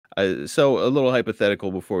So a little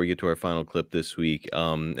hypothetical before we get to our final clip this week.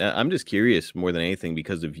 I'm just curious more than anything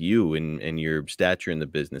because of you and your stature in the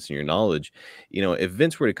business and your knowledge. If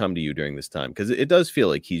Vince were to come to you during this time, because it does feel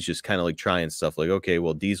like he's just kind of like trying stuff like, okay,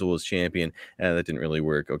 well, Diesel was champion, and that didn't really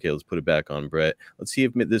work. Okay, let's put it back on Brett. Let's see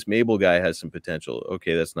if this Mabel guy has some potential.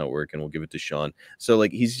 Okay, that's not working. We'll give it to Sean. So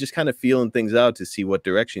like he's just kind of feeling things out to see what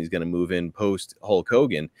direction he's going to move in post Hulk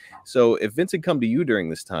Hogan. So if Vince had come to you during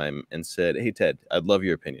this time and said, "Hey Ted, I'd love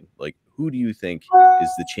your opinion. Like, who do you think is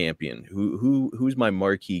the champion? Who's my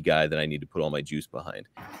marquee guy that I need to put all my juice behind?"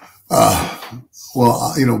 Uh,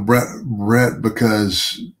 well, Brett,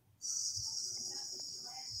 because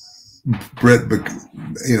Brett,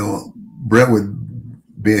 Brett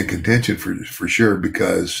would be in contention for sure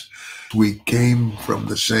because we came from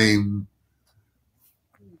the same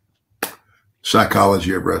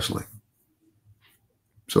psychology of wrestling,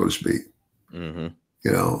 so to speak. Mm-hmm.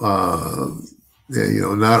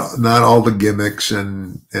 Not all the gimmicks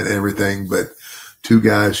and everything, but two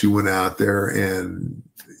guys who went out there and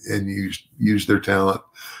used their talent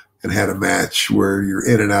and had a match where you're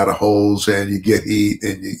in and out of holes and you get heat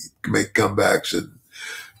and you make comebacks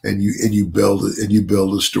and you build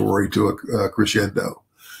a story to a crescendo.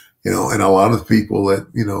 And a lot of the people that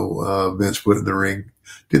Vince put in the ring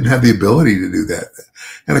didn't have the ability to do that.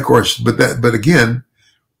 And of course, but again,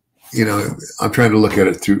 I'm trying to look at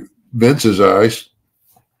it through Vince's eyes.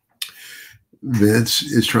 Vince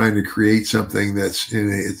is trying to create something that's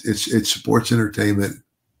it's sports entertainment,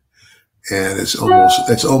 and it's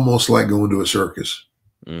almost like going to a circus.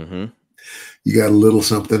 Mm-hmm. You got a little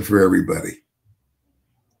something for everybody.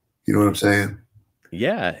 You know what I'm saying?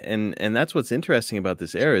 Yeah, and that's what's interesting about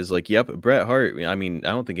this era is like, yep, Bret Hart. I mean,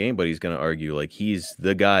 I don't think anybody's going to argue like he's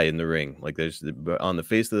the guy in the ring. Like, on the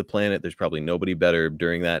face of the planet, there's probably nobody better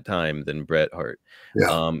during that time than Bret Hart.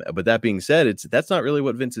 Yeah. But that being said, that's not really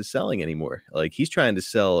what Vince is selling anymore. Like, he's trying to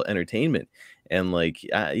sell entertainment, and like,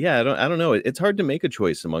 yeah, I don't know. It's hard to make a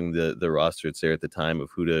choice among the roster that's there at the time of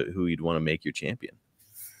who you'd want to make your champion.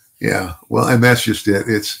 Yeah, well, and that's just it.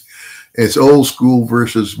 It's old school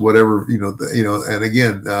versus whatever, and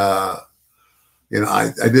again, I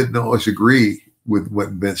didn't always agree with what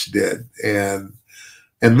Vince did. And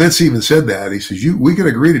Vince even said that. He says, we can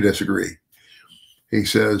agree to disagree. He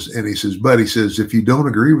says, but he says, if you don't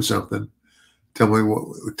agree with something, tell me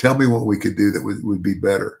what we could do that would be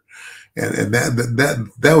better. And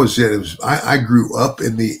that was it. It was, I grew up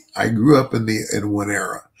in one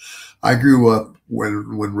era. I grew up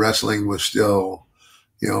when wrestling was still,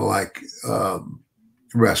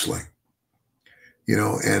 wrestling,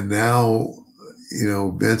 and now,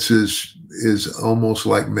 Vince is almost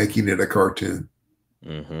like making it a cartoon,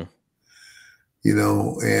 Mm-hmm.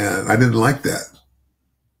 And I didn't like that,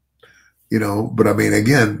 but I mean,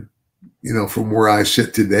 again, from where I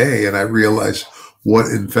sit today and I realize what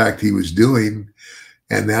in fact he was doing.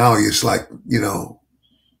 And now it's like,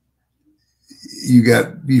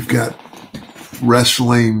 you've got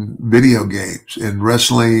wrestling video games and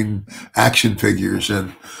wrestling action figures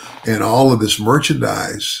and all of this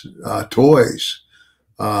merchandise, toys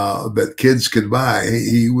that kids can buy.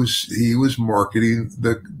 He was marketing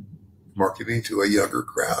to a younger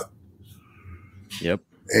crowd. Yep.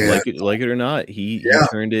 And Like it or not, he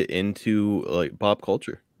turned it into like pop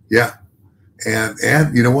culture. Yeah.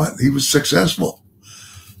 And you know what? He was successful.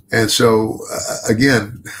 And so,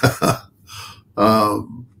 again,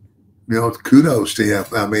 kudos to him.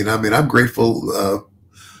 I mean, I'm grateful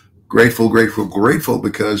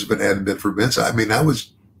because if it hadn't been for Vince, I mean, I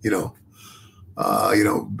was,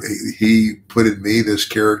 he put in me this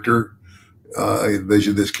character,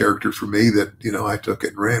 envisioned this character for me that, I took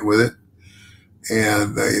it and ran with it.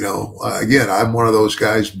 And, again, I'm one of those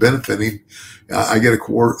guys benefiting. I get a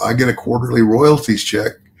quarterly royalties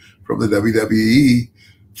check from the WWE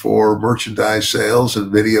for merchandise sales and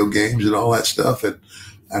video games and all that stuff. And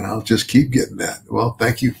I'll just keep getting that. Well,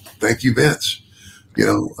 thank you, Vince.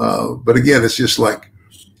 But again, it's just like,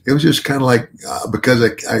 it was just kind of like, because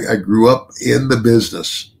I grew up in the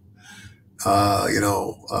business,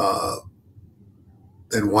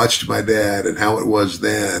 and watched my dad and how it was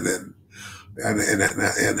then,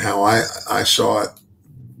 and how I saw it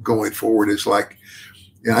going forward. Is like,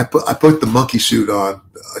 I put the monkey suit on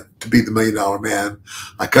to be the $1 Million Man.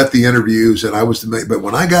 I cut the interviews and I was but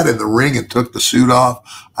when I got in the ring and took the suit off,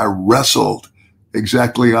 I wrestled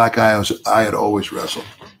exactly like I had always wrestled.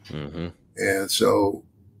 Mm-hmm. And so,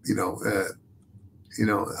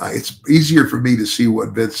 it's easier for me to see what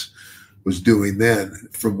Vince was doing then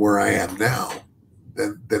from where I am now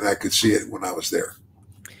than I could see it when I was there.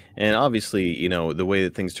 And obviously, the way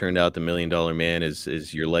that things turned out, the $1 Million Man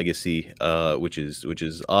is your legacy, which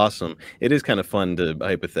is awesome. It is kind of fun to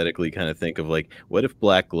hypothetically kind of think of like, what if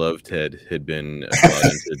Black Glove Ted had been brought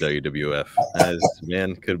into the WWF? As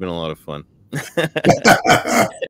man, could have been a lot of fun.